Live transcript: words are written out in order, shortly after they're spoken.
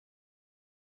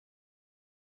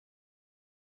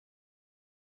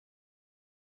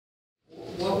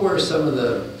What were some of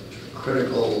the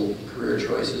critical career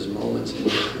choices, moments in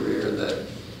your career that,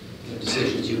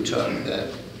 decisions you took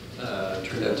that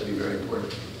turned out to be very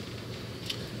important?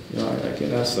 I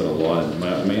get asked that a lot, and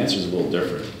my answer is a little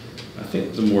different. I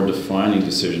think the more defining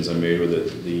decisions I made were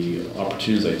the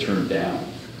opportunities I turned down,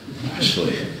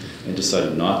 actually, and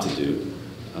decided not to do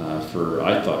for,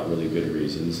 I thought, really good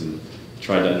reasons, and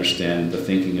tried to understand the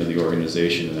thinking of the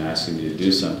organization and asking me to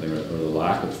do something, or the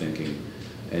lack of thinking.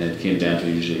 And it came down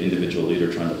to usually an individual leader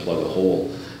trying to plug a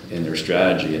hole in their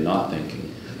strategy and not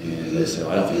thinking. And they say,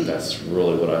 well, I don't think that's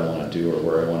really what I want to do, or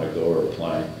where I want to go, or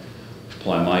apply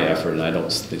my effort, and I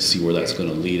don't see where that's going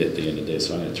to lead at the end of the day,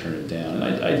 so I'm going to turn it down.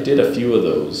 And I did a few of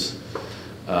those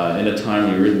in a time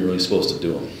when you weren't really supposed to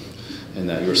do them, and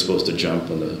that you were supposed to jump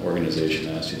when the organization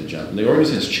asked you to jump. And the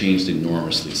organization has changed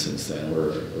enormously since then.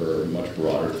 We're much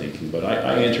broader thinking, but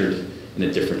I entered in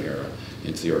a different era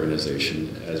into the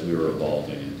organization as we were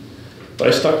evolving. But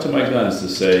I stuck to my guns to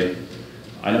say,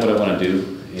 I know what I want to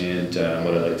do and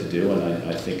what I like to do, and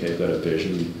I think I've got a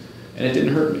vision, and it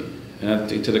didn't hurt me. And I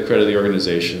think, to the credit of the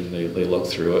organization, they looked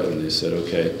through it and they said,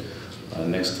 okay,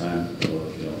 next time,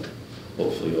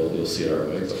 hopefully you'll see it our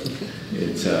way. But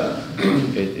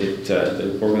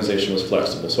the organization was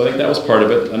flexible. So I think that was part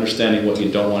of it, understanding what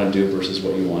you don't want to do versus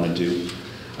what you want to do.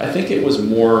 I think it was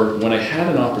more, when I had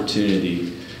an opportunity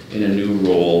in a new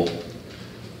role,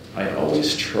 I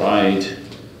always tried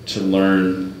to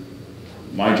learn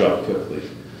my job quickly.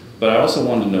 But I also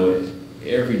wanted to know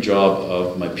every job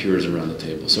of my peers around the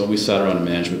table. So when we sat around a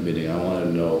management meeting, I wanted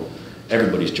to know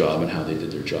everybody's job and how they did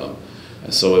their job.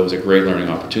 And so it was a great learning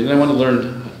opportunity. I wanted to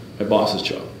learn my boss's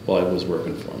job while I was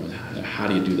working for him. And how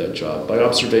do you do that job? By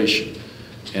observation.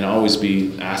 And always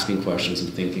be asking questions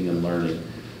and thinking and learning.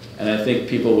 And I think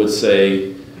people would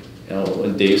say,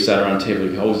 when Dave sat around the table,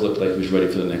 he always looked like he was ready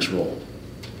for the next role,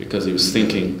 because he was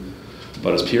thinking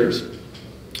about his peers,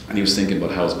 and he was thinking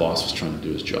about how his boss was trying to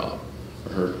do his job,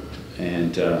 or her.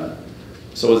 And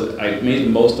so I made the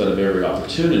most out of every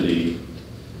opportunity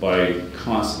by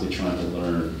constantly trying to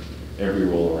learn every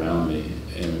role around me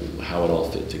and how it all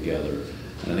fit together.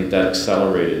 And I think that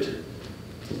accelerated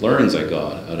the learnings I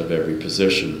got out of every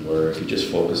position, where if you just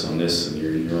focus on this and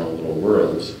you're in your own little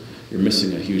world, you're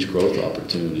missing a huge growth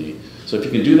opportunity. So if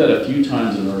you can do that a few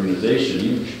times in an organization,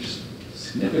 you just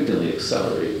significantly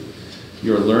accelerate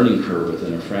your learning curve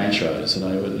within a franchise. And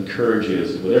I would encourage you,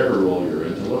 as whatever role you're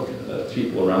in, to look at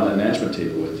people around that management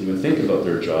table with you and think about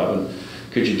their job, and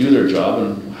could you do their job,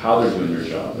 and how they're doing their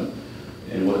job,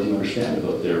 and what do you understand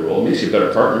about their role. It makes you a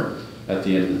better partner at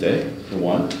the end of the day, for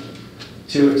one.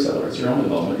 Two, accelerates your own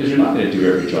development, because you're not going to do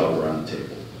every job around the table.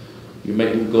 You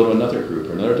may go to another group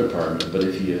or another department, but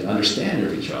if you understand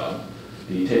every job,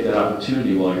 and you take that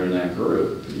opportunity while you're in that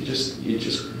group, you just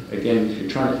again, you're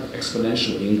trying to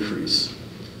exponentially increase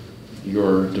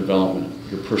your development,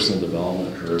 your personal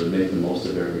development curve, and make the most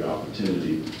of every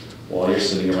opportunity while you're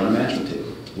sitting around a management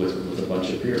table with a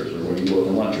bunch of peers, or when you go to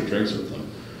lunch or drinks with them.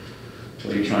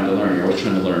 What are you trying to learn? You're always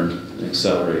trying to learn and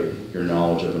accelerate your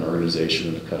knowledge of an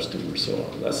organization and a customer. So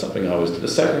that's something I always did. The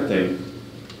second thing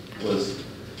was,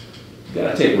 you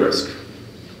got to take risk.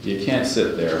 You can't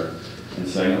sit there and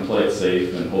say, I'm going to play it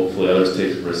safe, and hopefully others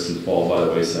take risks and fall by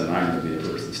the wayside, and I'm going to be the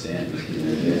person standing.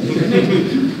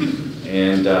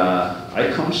 And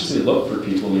I consciously look for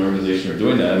people in the organization who are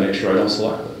doing that and make sure I don't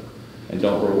select them and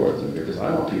don't reward them, because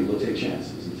I want people to take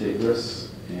chances and take risks.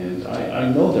 And I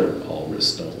know that all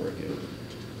risks don't work out,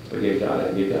 but you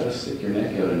gotta stick your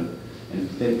neck out and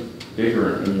think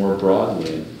bigger and more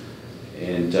broadly,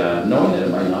 and knowing that it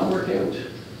might not work out.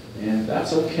 And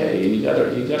that's okay. And you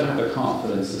gotta have the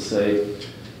confidence to say,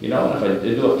 if I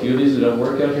do a few of these that don't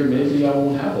work out here, maybe I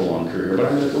won't have a long career, but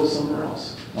I'm going to go somewhere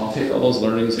else. I'll take all those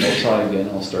learnings and I'll try again.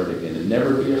 I'll start again, and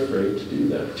never be afraid to do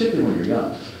that, particularly when you're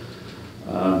young.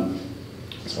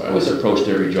 So I always approached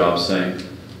every job saying,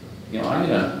 I'm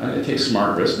gonna take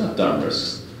smart risks, not dumb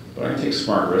risks, but I'm gonna take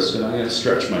smart risks, and I'm gonna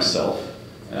stretch myself.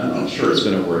 And I'm not sure it's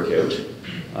going to work out.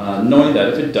 Knowing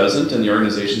that if it doesn't and the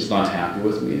organization's not happy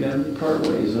with me, then we part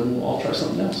ways and I'll try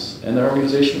something else. And the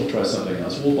organization will try something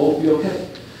else. We'll both be okay.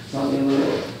 It's not the end of the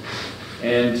world.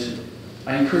 And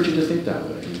I encourage you to think that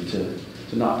way, and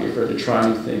to not be afraid to try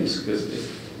new things, because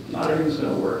not everything's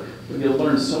going to work. But you'll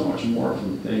learn so much more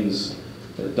from things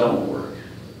that don't work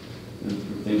than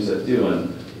from things that do.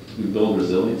 And we build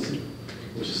resiliency,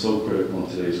 which is so critical in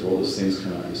today's world, as things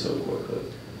come at you so quickly.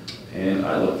 And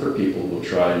I look for people who will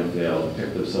try and fail and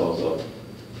pick themselves up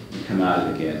and come at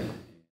it again